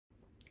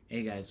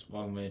Hey guys,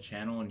 welcome to the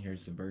channel, and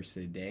here's the verse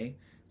of the day.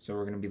 So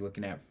we're going to be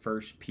looking at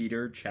 1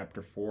 Peter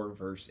chapter 4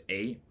 verse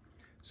 8.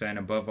 So, and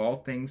above all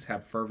things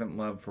have fervent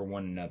love for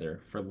one another,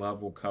 for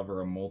love will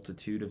cover a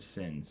multitude of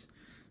sins.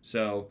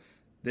 So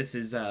this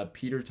is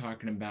Peter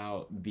talking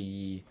about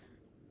the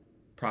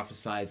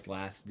prophesied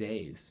last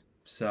days.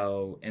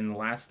 So in the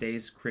last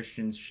days,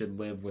 Christians should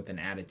live with an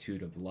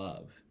attitude of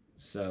love.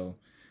 So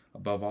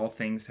above all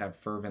things have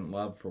fervent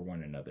love for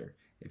one another.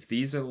 If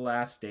these are the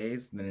last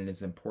days, then it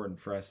is important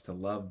for us to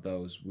love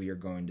those we are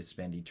going to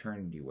spend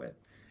eternity with.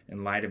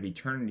 In light of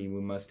eternity,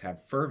 we must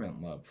have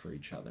fervent love for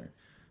each other.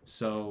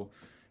 So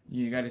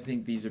you got to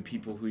think these are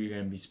people who you're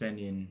going to be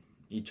spending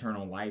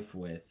eternal life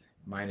with.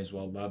 Might as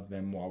well love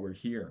them while we're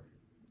here.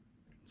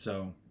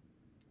 So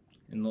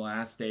in the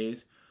last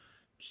days,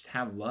 just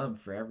have love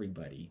for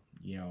everybody.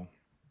 You know,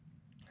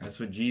 that's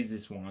what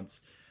Jesus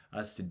wants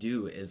us to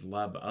do, is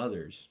love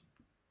others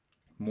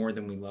more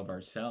than we love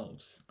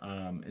ourselves,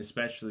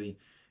 especially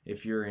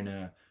if you're in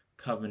a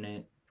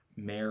covenant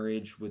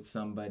marriage with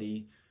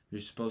somebody. You're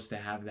supposed to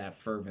have that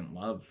fervent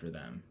love for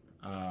them,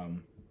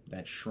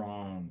 that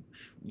strong,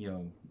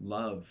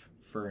 love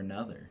for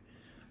another.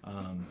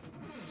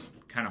 It's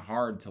kind of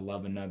hard to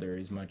love another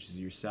as much as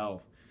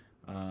yourself,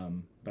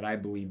 but I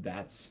believe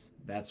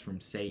that's from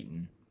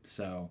Satan.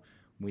 So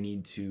we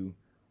need to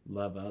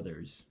love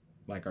others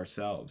like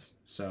ourselves.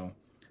 So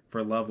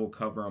for love will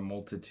cover a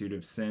multitude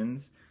of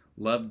sins.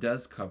 Love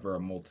does cover a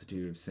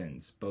multitude of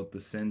sins, both the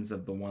sins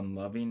of the one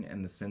loving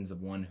and the sins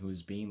of one who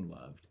is being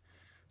loved.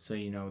 So,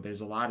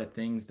 there's a lot of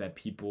things that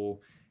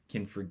people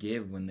can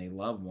forgive when they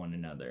love one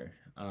another.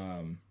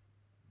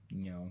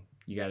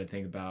 You got to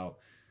think about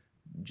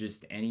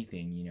just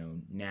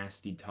anything,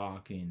 nasty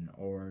talking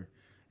or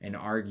an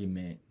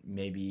argument.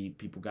 Maybe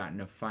people got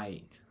in a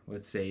fight.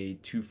 Let's say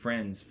two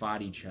friends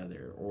fought each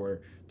other,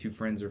 or two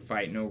friends are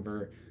fighting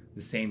over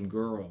the same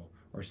girl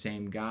or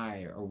same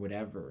guy or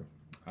whatever.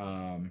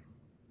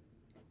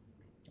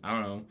 I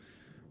don't know,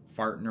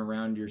 farting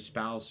around your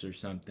spouse or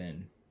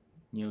something,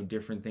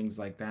 different things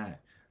like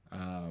that.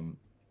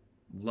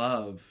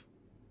 Love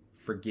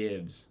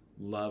forgives.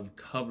 Love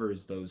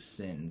covers those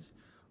sins.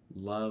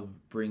 Love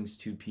brings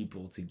two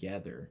people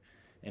together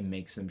and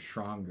makes them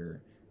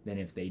stronger than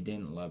if they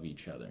didn't love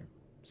each other.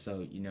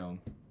 So,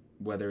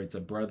 whether it's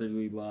a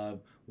brotherly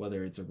love,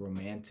 whether it's a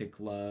romantic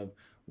love,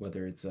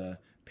 whether it's a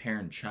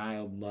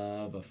parent-child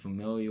love, a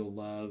familial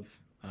love,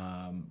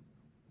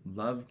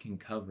 love can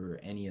cover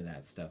any of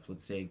that stuff.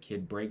 Let's say a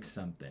kid breaks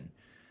something,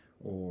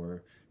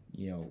 or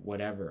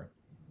whatever.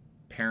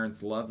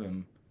 Parents love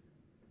him,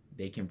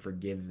 they can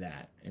forgive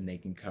that, and they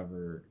can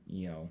cover,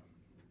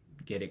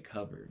 get it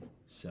covered.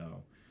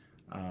 So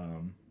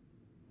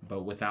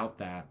but without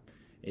that,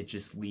 it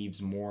just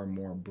leaves more and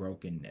more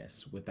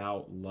brokenness.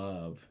 Without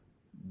love,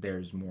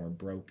 there's more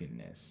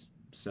brokenness.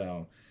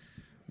 So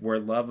where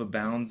love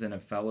abounds in a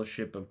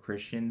fellowship of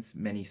Christians,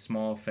 many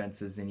small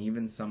offenses and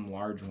even some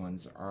large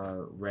ones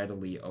are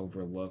readily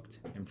overlooked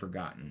and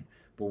forgotten.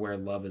 But where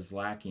love is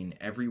lacking,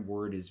 every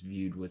word is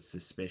viewed with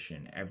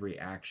suspicion, every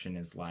action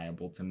is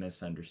liable to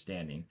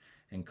misunderstanding,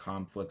 and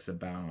conflicts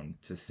abound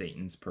to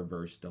Satan's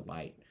perverse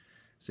delight.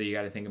 So you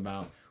got to think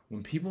about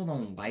when people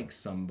don't like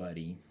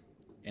somebody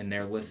and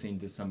they're listening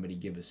to somebody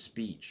give a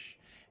speech,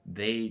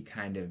 they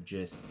kind of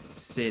just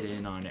sit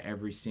in on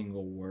every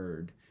single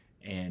word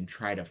and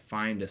try to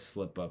find a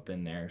slip up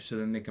in there, so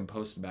then they can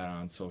post about it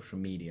on social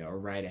media or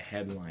write a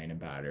headline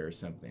about it or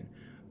something.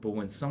 But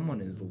when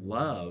someone is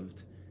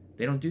loved,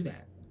 they don't do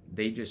that.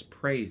 They just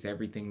praise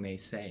everything they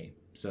say.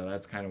 So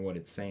that's kind of what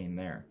it's saying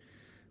there.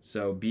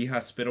 So be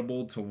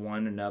hospitable to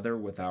one another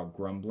without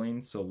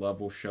grumbling, so love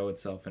will show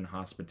itself in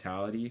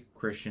hospitality.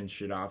 Christians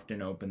should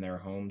often open their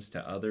homes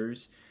to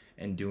others,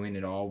 and doing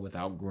it all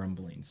without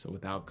grumbling. So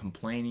without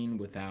complaining,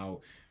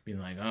 without being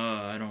like, oh,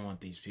 I don't want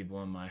these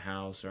people in my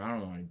house, or I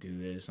don't want to do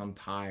this, I'm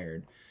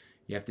tired.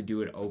 You have to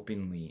do it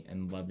openly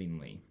and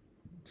lovingly.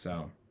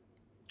 So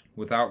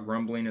without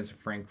grumbling is a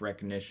frank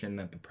recognition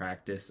that the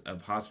practice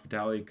of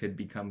hospitality could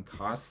become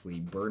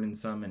costly,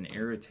 burdensome, and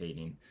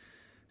irritating.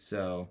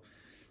 So,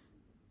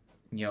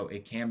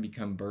 it can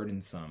become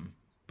burdensome,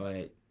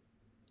 but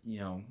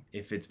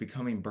if it's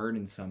becoming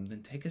burdensome,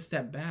 then take a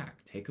step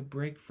back, take a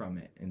break from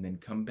it, and then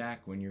come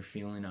back when you're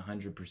feeling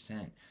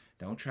 100%.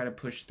 Don't try to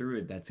push through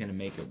it. That's going to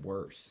make it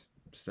worse.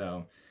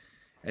 So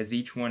as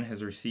each one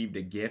has received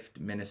a gift,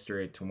 minister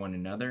it to one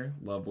another.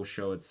 Love will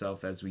show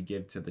itself as we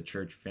give to the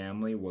church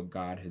family what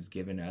God has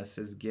given us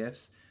as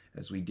gifts.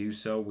 As we do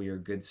so, we are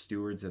good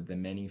stewards of the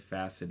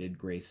many-faceted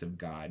grace of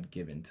God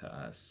given to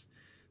us.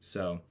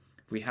 So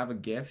if we have a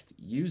gift,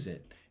 use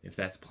it. If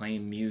that's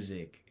playing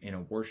music in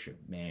a worship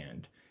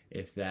band,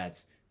 if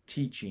that's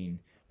teaching,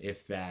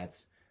 if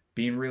that's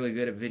being really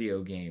good at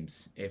video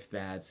games, if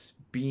that's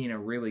being a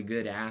really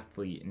good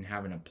athlete and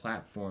having a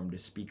platform to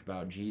speak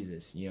about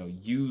Jesus,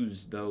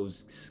 use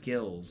those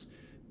skills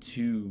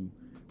to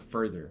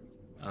further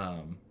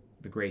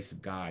the grace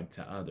of God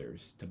to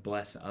others, to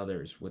bless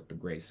others with the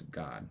grace of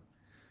God.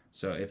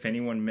 So if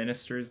anyone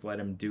ministers, let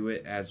him do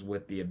it as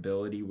with the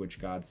ability which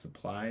God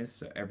supplies.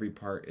 So every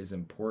part is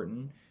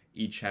important.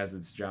 Each has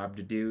its job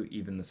to do.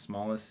 Even the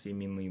smallest,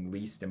 seemingly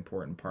least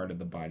important part of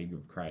the body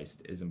of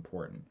Christ is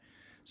important.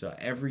 So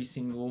every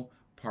single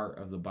part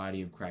of the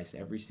body of Christ,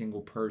 every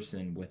single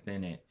person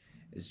within it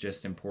is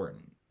just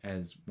important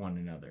as one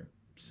another.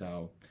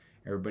 So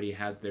everybody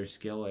has their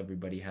skill.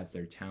 Everybody has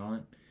their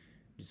talent.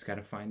 You just got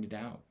to find it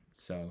out.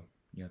 So,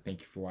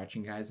 thank you for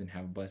watching, guys, and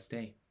have a blessed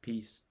day.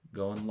 Peace.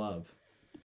 Go in love.